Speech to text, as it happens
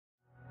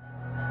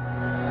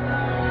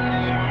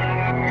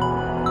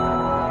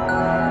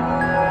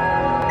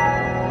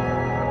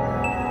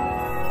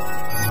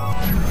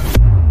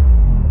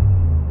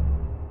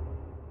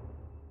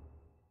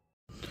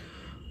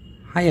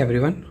Hi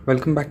everyone,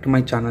 welcome back to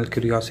my channel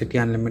Curiosity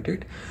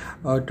Unlimited.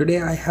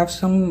 Today I have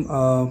some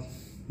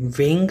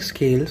weighing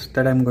scales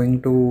that I'm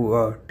going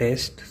to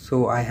test.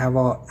 So I have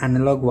a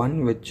analog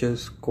one which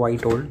is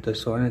quite old.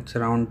 This one, it's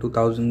around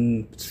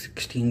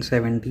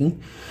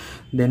 2016-17.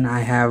 Then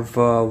I have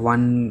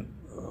one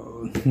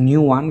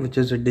new one which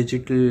is a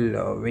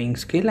digital weighing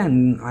scale,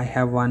 and I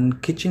have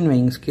one kitchen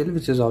weighing scale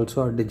which is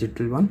also a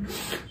digital one.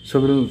 So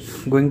we're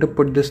going to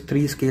put these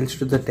three scales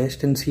to the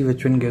test and see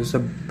which one gives a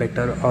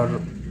better or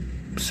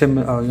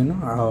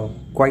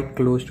quite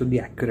close to the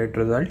accurate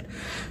result.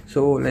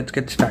 So let's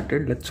get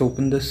started. Let's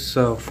open this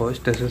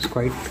first. This is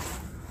quite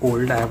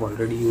old. I have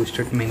already used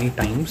it many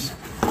times.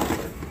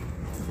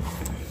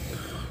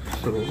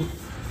 So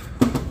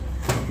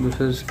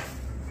this is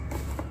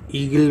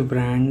Eagle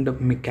brand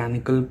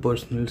mechanical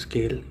personal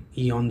scale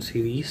Eon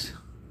series.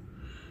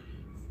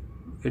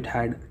 It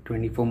had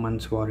 24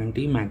 months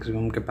warranty,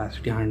 maximum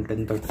capacity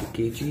 130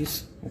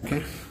 kgs.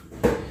 Okay,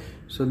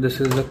 so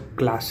this is a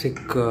classic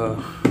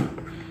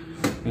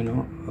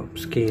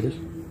scale,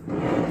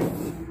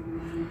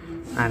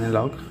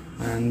 analog,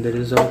 and there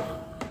is a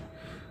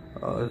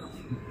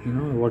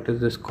what is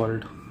this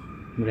called,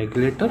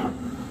 regulator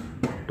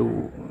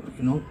to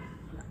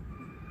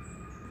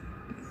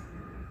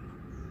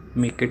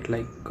make it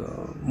like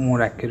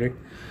more accurate.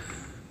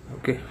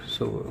 Okay,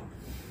 so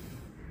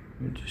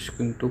I'm just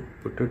going to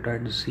put it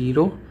at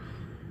 0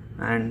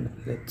 and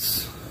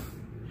let's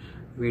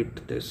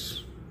weight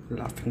this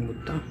laughing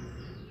Buddha.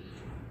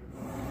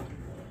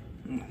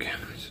 Okay,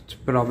 so it's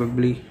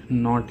probably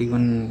not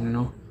even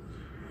let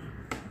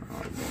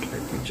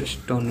me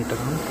just turn it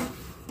around.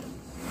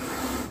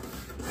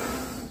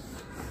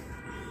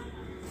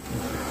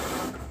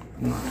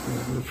 Not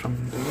visible from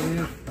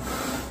there,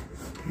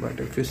 but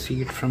if you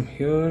see it from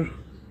here,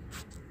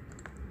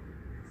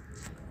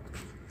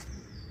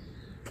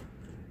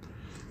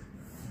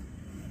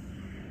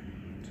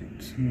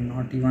 it's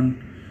not even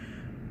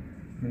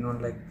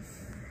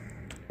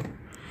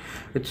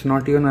it's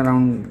not even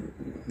around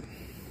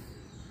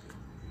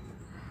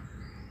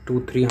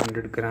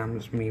 200-300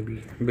 grams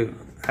maybe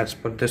as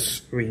per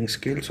this weighing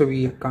scale, so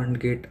we can't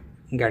get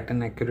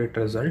an accurate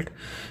result.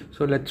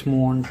 So let's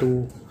move on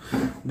to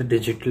the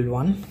digital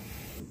one.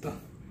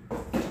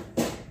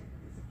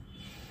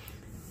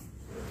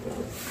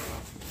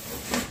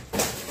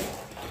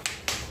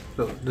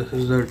 So this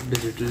is the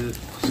digital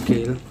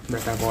scale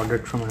that I've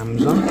ordered from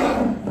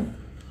Amazon.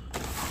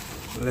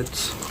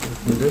 Let's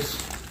open this.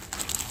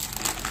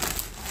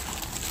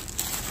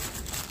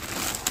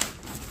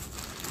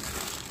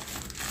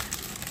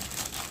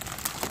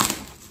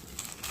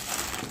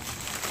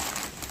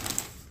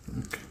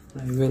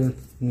 I will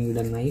need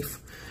a knife.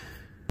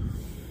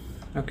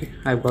 Okay,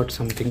 I've got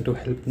something to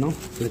help now.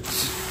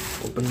 Let's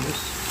open this.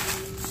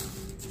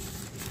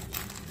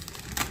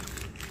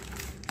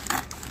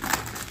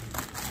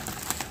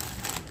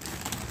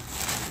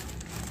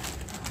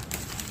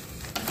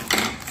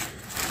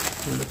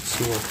 Let's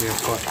see what we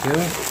have got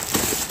here.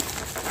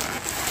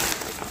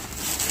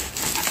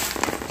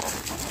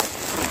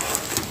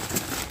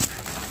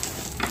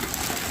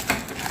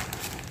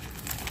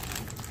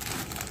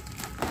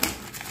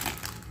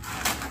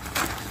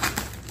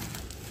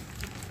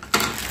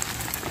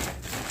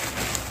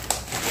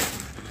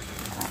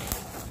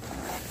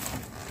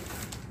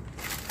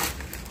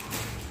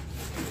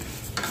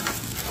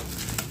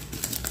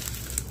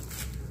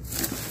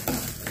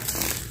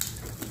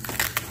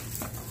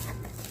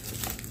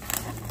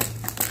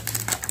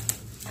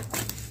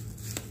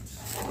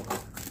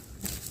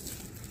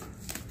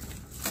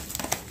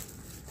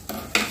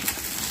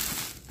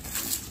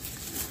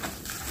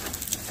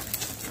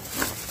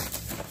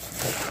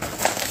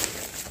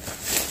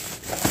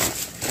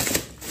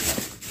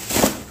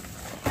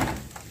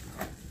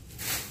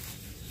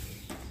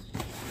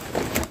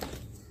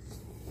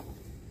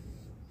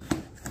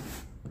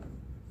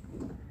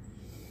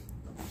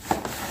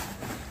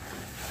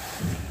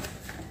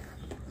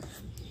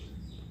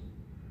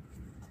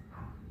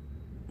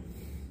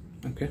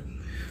 Okay,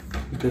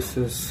 this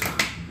is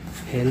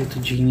Health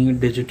Genie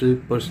digital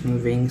personal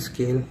weighing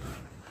scale.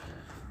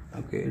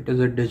 Okay, it is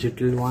a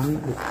digital one.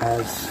 It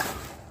has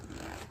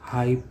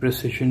high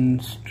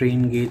precision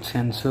strain gauge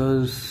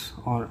sensors,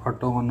 or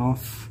auto on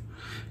off,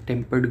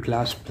 tempered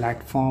glass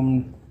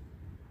platform,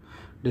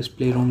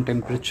 display room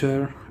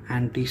temperature,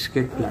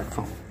 anti-skid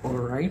platform. All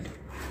right,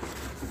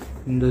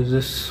 and there's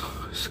this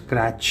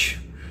scratch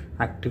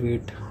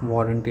activate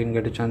warranty and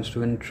get a chance to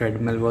win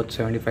treadmill worth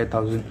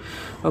 75,000.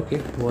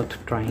 Okay, worth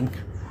trying.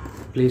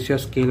 Place your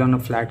scale on a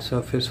flat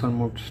surface for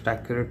most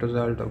accurate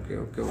result.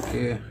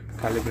 Okay,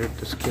 calibrate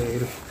the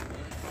scale.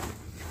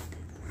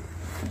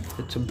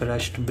 It's a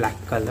brushed black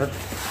color.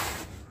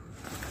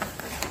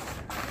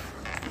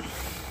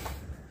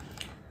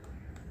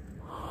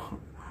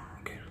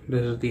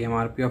 This is the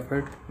MRP of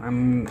it.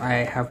 I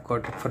have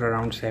got it for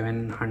around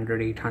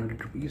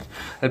 700-800 rupees.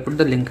 I'll put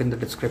the link in the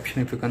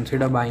description. If you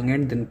consider buying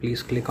it, then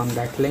please click on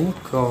that link.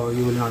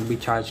 You will not be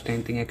charged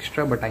anything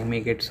extra, but I may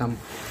get some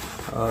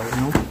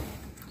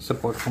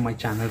support for my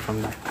channel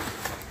from that.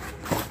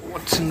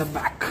 what's in the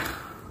back.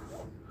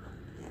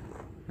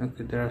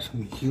 Okay, there are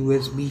some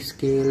USB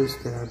scales,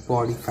 there are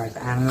body fat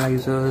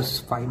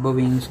analyzers, fiber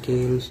weighing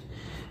scales.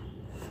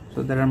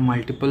 So there are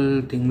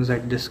multiple things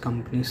that this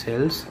company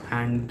sells,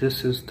 and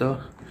this is the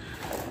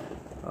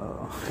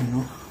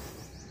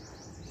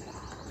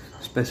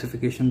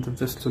specifications of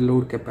this. The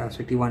load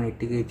capacity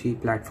 180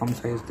 kg, platform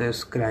size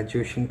this,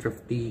 graduation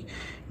 50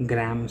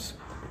 grams,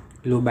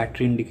 low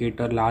battery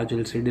indicator, large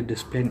LCD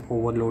display and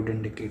overload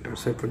indicator.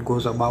 So if it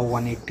goes above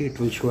 180 it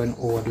will show an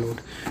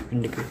overload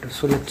indicator.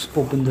 So let's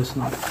open this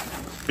now.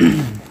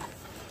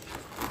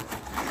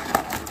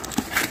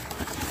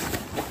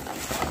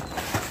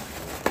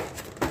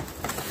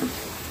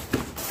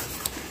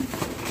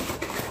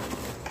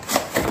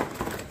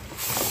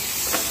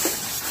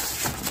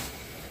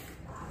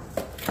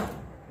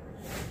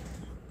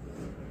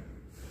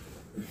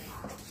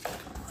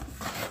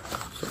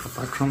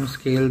 Apart from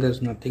scale,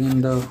 there's nothing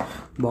in the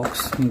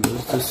box.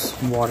 There's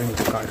this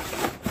warranty card.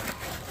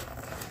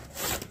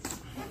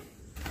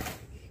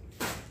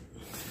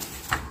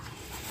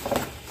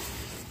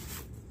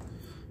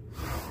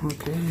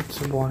 Okay,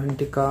 it's a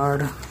warranty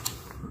card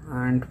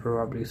and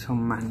probably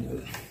some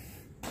manual.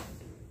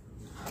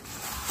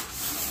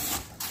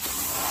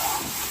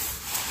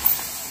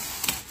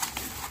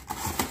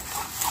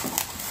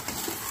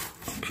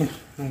 Okay,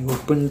 I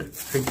opened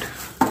it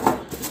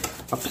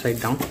upside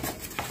down.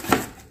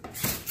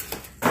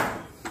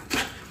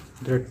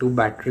 There are two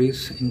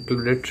batteries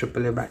included,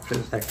 AAA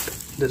batteries that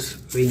this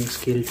weighing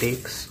scale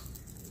takes.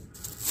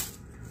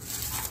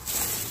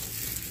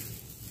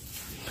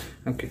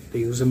 Okay, the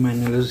user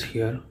manual is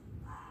here.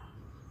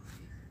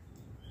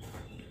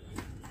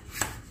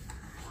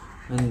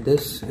 And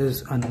this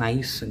is a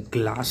nice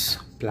glass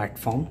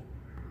platform.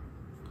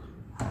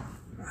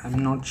 I'm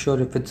not sure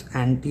if it's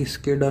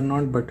anti-skid or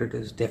not, but it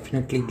is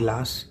definitely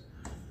glass.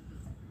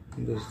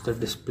 This is the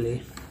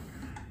display.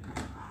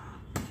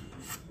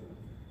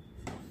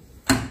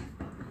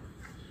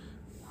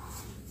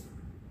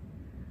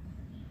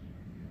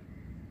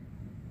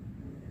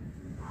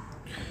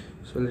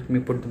 So let me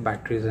put the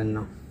batteries in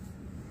now.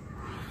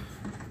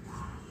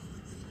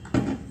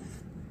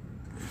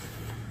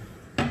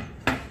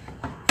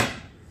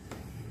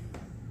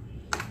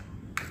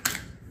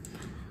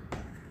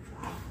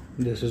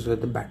 This is where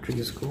the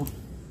batteries go.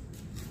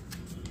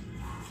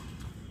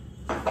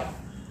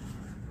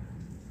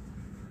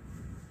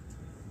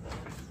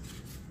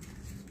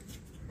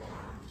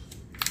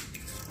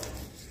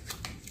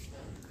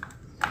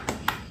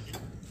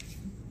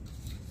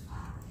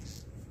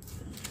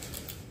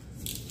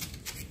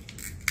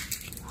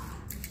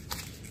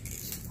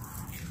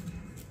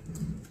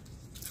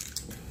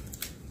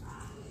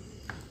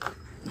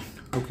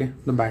 Okay,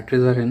 the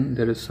batteries are in.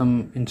 There is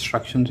some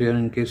instructions here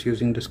in case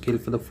using the scale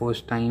for the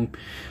first time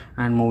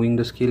and moving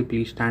the scale.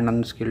 Please stand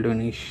on the scale to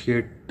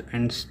initiate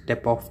and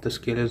step off. The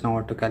scale is now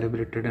auto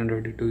calibrated and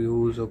ready to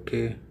use.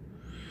 Okay,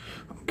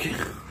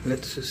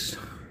 let's just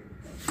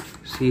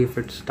see if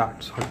it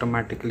starts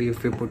automatically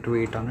if we put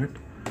weight on it.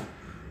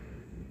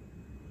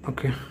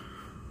 Okay,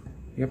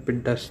 yep,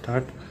 it does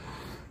start.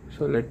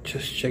 So let's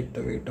just check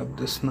the weight of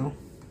this now.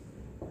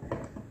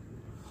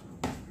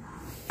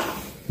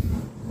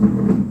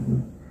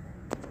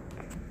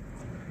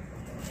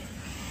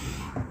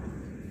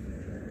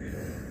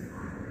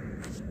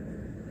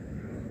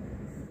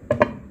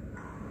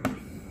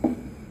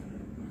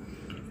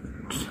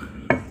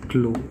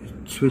 Low,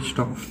 it's switched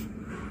off.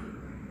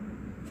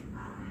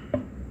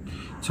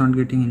 It's not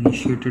getting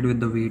initiated with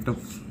the weight of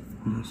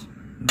this.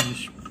 Let me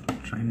just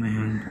try my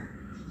hand.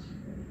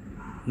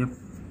 Yep,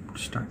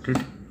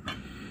 started.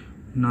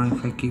 Now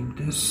if I keep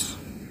this,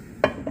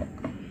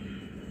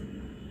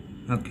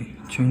 okay,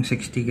 it's showing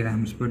 60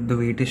 grams, but the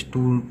weight is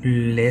too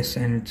less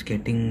and it's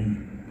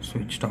getting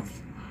switched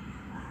off.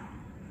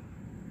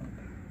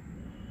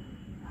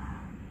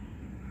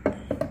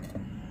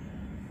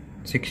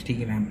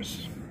 $60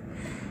 grams.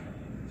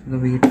 The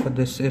weight for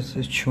this is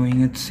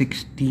showing at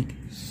 0.60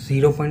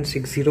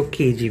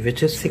 kg,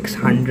 which is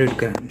 600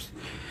 grams.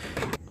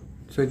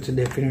 So it's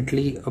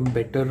definitely a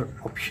better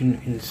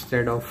option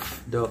instead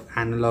of the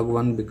analog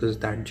one, because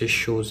that just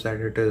shows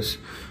that it is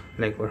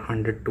like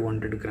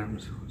 100-200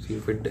 grams. See,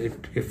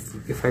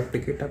 if I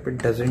pick it up, it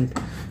doesn't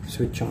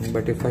switch on,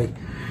 but if I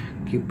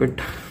keep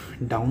it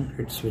down,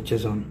 it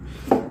switches on.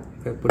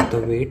 If I put the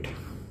weight,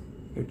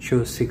 it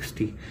shows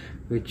 60,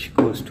 which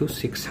goes to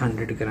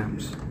 600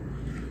 grams.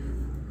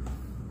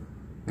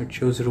 It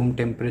shows room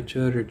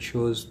temperature, it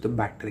shows the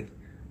battery.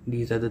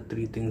 These are the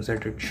three things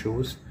that it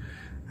shows,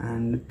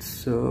 and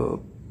it's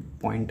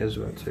point as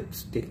well, so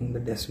it's taking the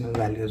decimal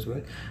value as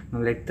well. Now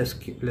let's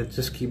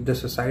just keep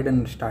this aside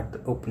and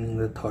start opening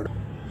the third.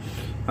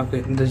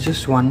 Okay, there's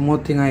just one more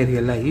thing I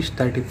realized,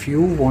 that if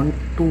you want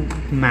to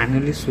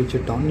manually switch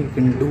it on, you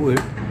can do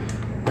it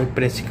by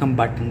pressing a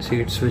button.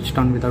 See, it's switched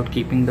on without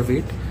keeping the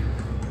weight.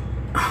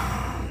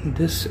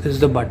 This is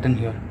the button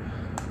here.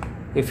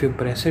 If you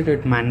press it,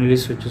 it manually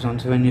switches on.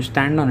 So when you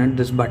stand on it,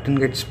 this button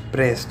gets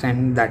pressed,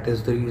 and that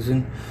is the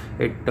reason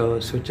it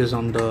switches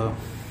on the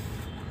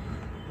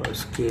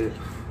scale.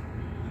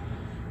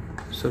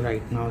 So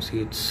right now see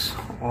it's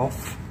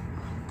off.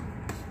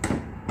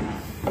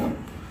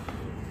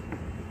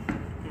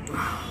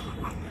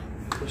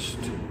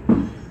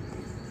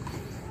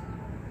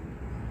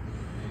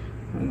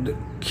 The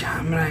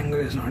camera angle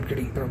is not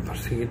getting proper.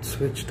 See, it's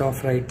switched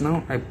off right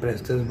now. I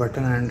press this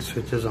button and it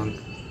switches on.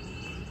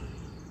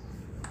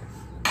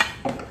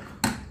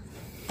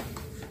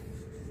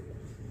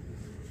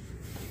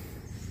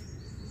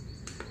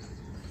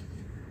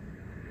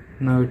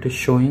 Now it is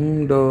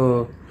showing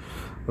the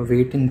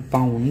weight in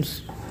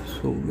pounds,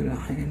 so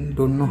I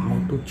don't know how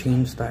to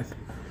change that.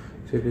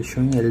 So it is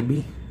showing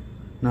LB.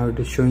 Now it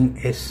is showing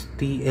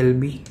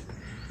STLB.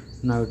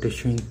 Now it is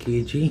showing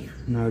kg.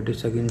 Now it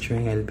is again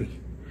showing LB.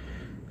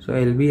 So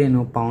LB I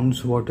know,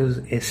 pounds. What is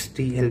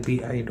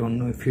STLB? I don't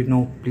know. If you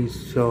know,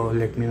 please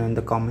let me know in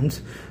the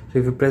comments. So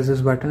if you press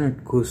this button,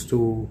 it goes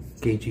to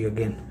kg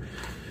again.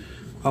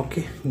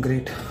 Okay,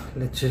 great.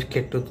 Let's just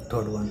get to the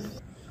third one.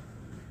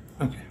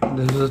 Okay,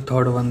 this is the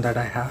third one that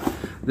I have.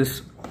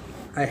 This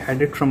I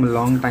had it from a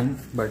long time,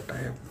 but I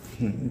have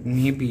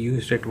maybe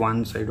used it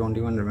once. I don't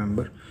even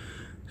remember.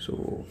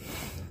 So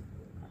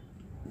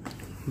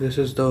this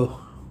is the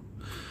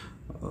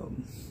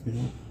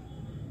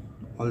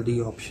all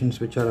the options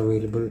which are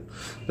available.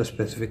 The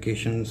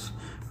specifications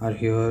are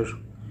here,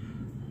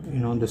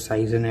 the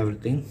size and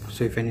everything.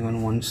 So if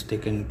anyone wants, they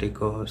can take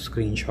a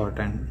screenshot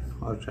and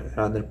or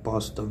rather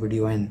pause the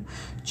video and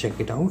check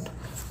it out.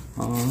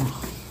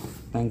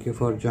 Thank you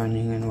for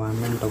joining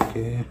environment.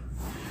 Okay,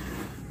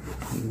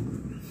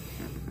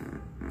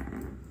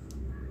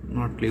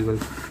 not legal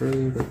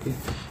trade. Okay,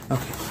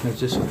 let's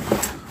just open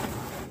it.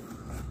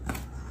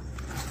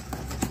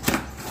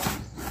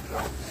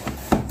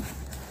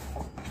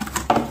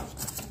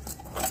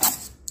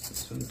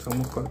 Some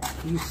thermocol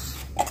piece.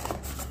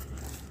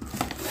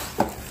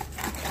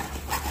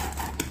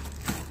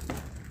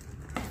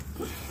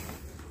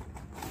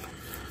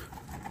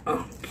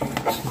 Okay,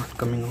 it's not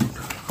coming out.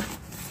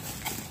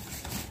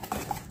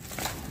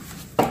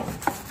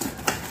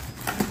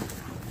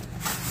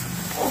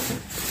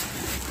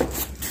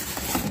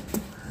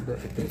 There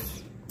it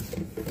is.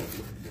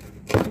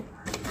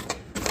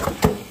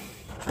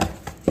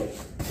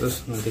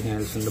 There's nothing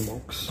else in the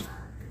box.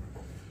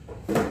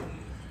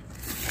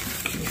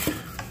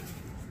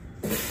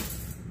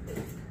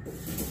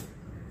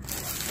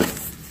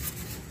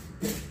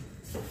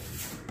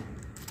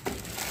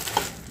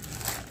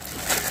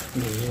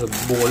 This is a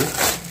bowl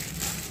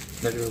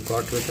that we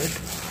got with it.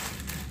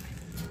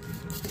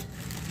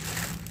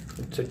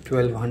 It's a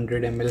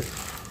 1200 ml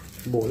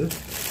bowl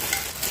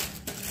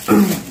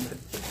that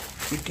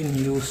we can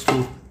use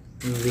to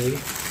weigh.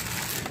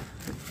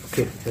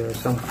 Okay, there are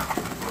some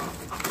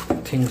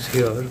things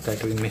here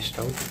that we missed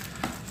out.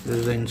 This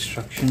is the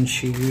instruction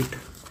sheet.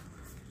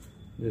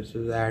 This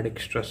is add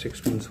extra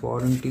 6 months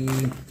warranty.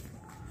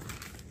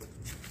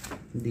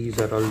 These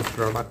are all the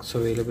products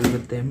available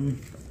with them.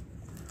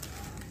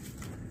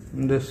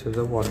 This is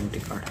a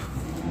warranty card.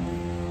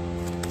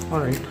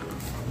 Alright.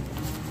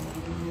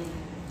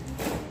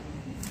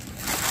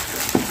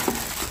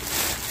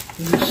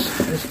 This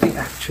is the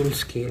actual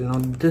scale. Now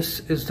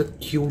this is the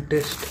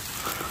cutest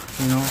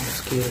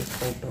scale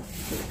out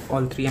of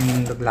all three. I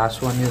mean, the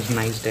glass one is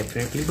nice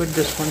definitely, but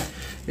this one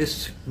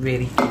is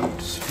very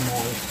cute,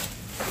 small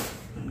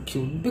and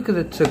cute, because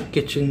it's a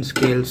kitchen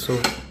scale, so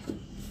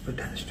it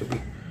has to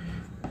be.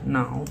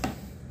 Now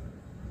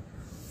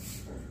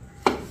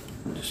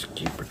just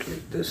keep it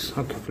like this.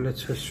 Okay,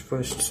 let's just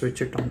first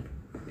switch it on.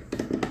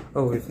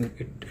 Oh, it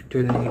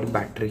will need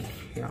battery.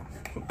 Yeah,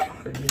 okay,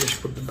 let me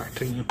just put the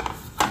battery in.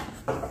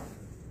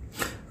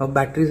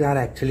 Batteries are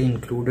actually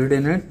included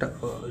in it,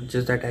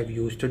 just that I've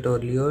used it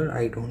earlier.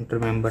 I don't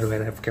remember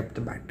where I've kept the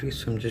batteries,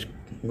 so I'm just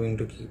going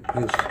to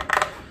use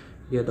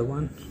the other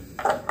one.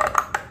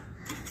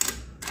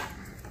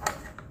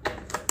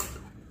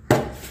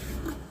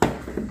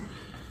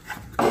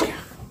 Okay.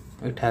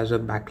 It has a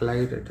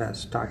backlight. It has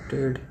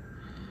started.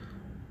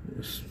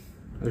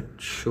 It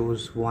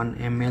shows 1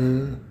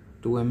 ml,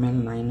 2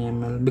 ml, 9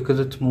 ml.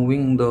 Because it's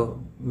moving, the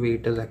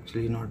weight is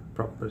actually not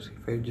proper. So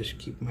if I just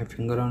keep my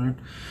finger on it.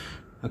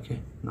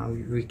 Okay, now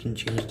we can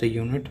change the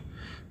unit.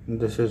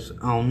 This is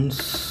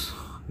ounce,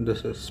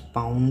 this is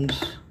pounds,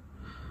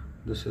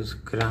 this is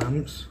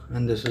grams,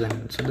 and this is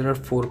ml. So there are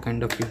 4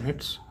 kind of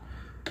units.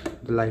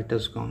 The light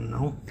is gone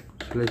now,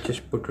 so let's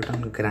just put it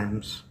on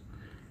grams.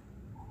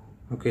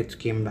 Okay, it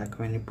came back.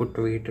 When you put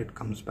weight, it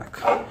comes back.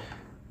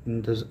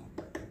 And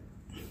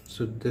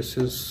so this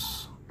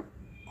is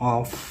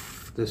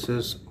off, this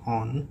is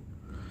on,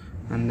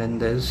 and then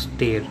there's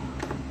tare,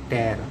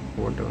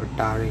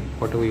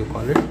 whatever you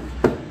call it.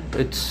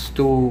 It's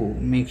to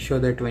make sure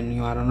that when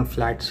you are on a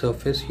flat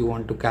surface, you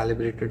want to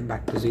calibrate it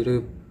back to 0.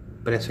 You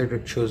press it,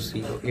 it shows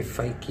 0. If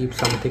I keep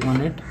something on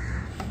it,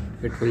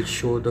 it will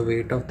show the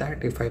weight of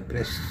that. If I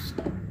press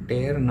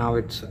tare, now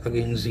it's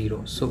again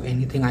 0. So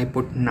anything I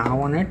put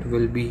now on it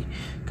will be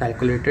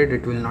calculated.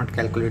 It will not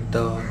calculate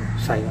the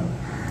size,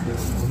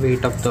 the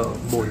weight of the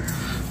bowl.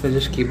 So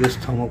just keep this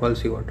thermocol,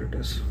 see what it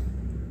is.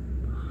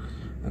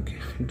 Okay,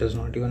 it does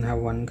not even have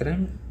 1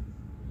 gram.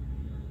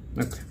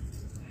 Okay,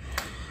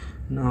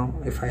 now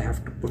if I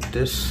have to put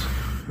this,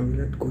 will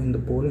it go in the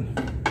bowl?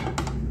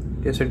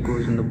 Yes, it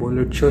goes in the bowl.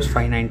 It shows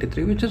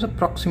 593, which is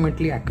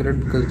approximately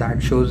accurate because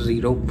that shows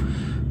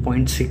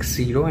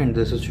 0.60 and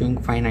this is showing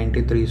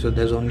 593, so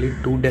there's only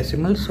 2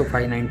 decimals, so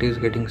 590 is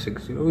getting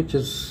 60, which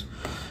is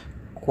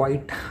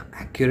quite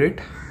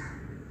accurate.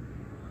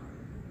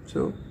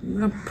 So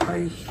yep,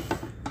 okay,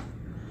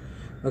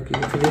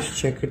 if you just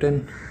check it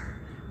in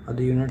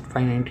the unit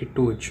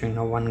 592, it's showing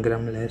a 1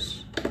 gram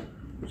less,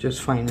 which is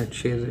fine. It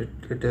shows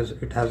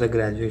it has a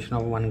graduation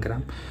of 1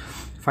 gram.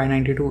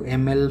 592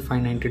 ml,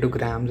 592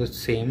 grams, it's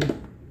same.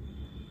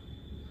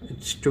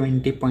 It's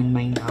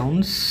 20.9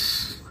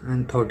 ounce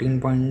and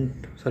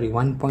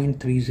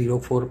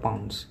 1.304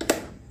 pounds.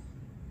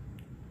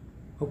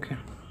 Okay,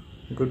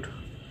 good.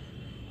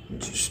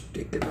 Just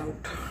take it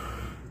out.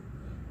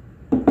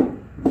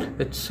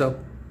 It's a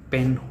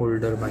pen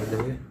holder, by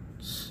the way.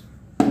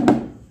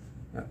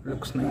 Yeah,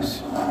 looks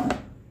nice.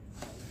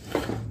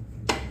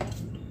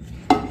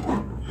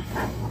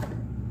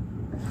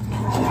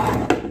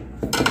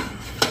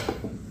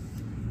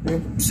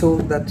 So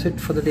that's it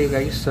for the day,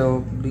 guys.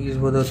 So these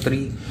were the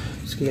 3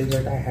 scales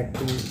that I had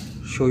to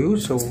show you.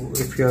 So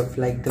if you have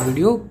liked the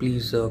video,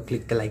 please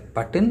click the like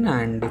button,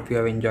 and if you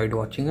have enjoyed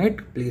watching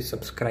it, please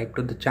subscribe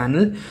to the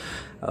channel.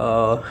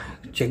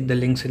 Check the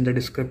links in the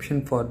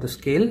description for the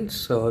scales.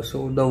 So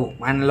the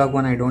analog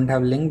one I don't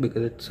have link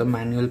because it's a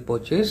manual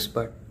purchase,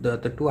 but the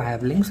other 2 I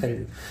have links.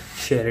 I'll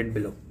share it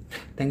below.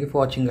 Thank you for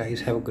watching, guys.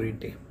 Have a great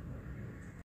day.